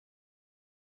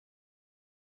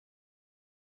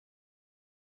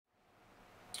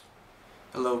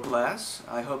Hello class,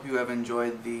 I hope you have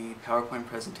enjoyed the PowerPoint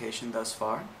presentation thus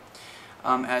far.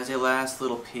 As a last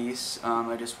little piece,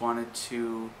 I just wanted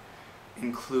to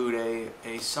include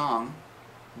a song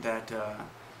that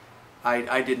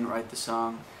I didn't write the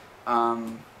song,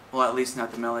 well at least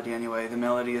not the melody anyway. The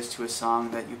melody is to a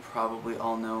song that you probably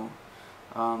all know,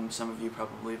 some of you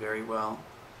probably very well.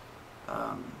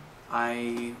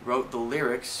 I wrote the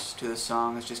lyrics to the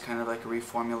song. It's just kind of like a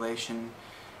reformulation,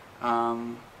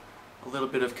 a little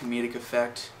bit of comedic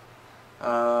effect,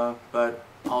 but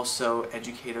also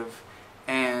educative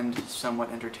and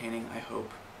somewhat entertaining, I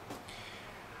hope.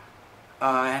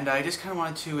 And I just kind of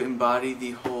wanted to embody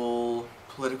the whole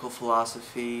political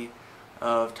philosophy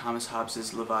of Thomas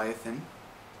Hobbes' Leviathan,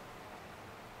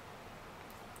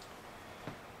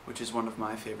 which is one of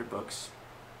my favorite books,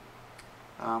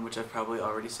 which I've probably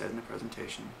already said in the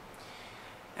presentation.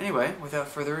 Anyway, without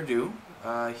further ado,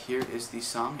 here is the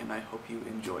song, and I hope you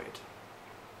enjoy it.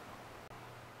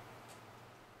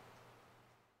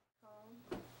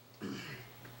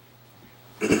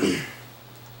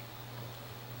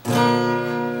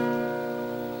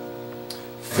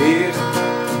 Fear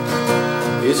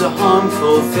is a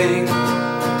harmful thing,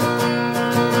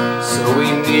 so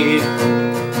we need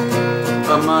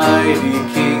a mighty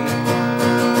king.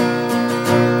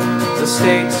 The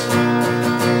state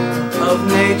of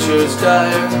nature's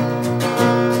dire,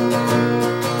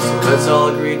 so let's all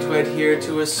agree to adhere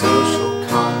to a social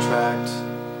contract.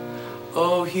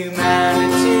 Oh,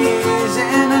 humanity's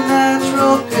in a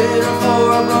natural pit of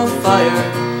horrible fire.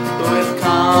 With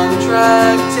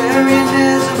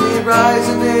contractarianism we rise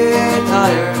a bit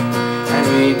higher, and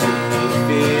we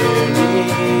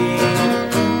need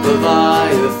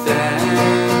Leviathan,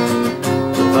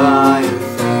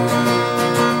 Leviathan.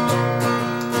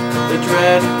 The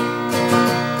dread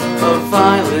of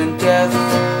violent death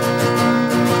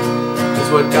is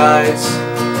what guides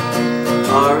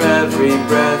our every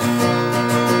breath.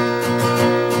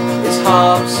 Is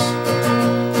Hobbes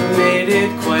made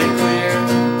it quite clear.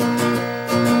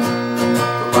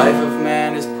 The life of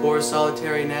man is poor,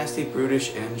 solitary, nasty,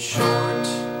 brutish, and short.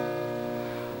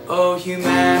 Oh,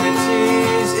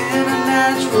 humanity's in a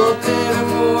natural pit of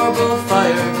horrible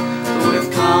fire, but with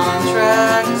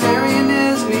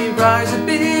contractarianism we rise a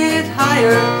bit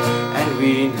higher, and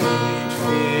we need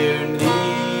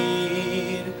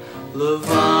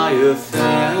Leviathan.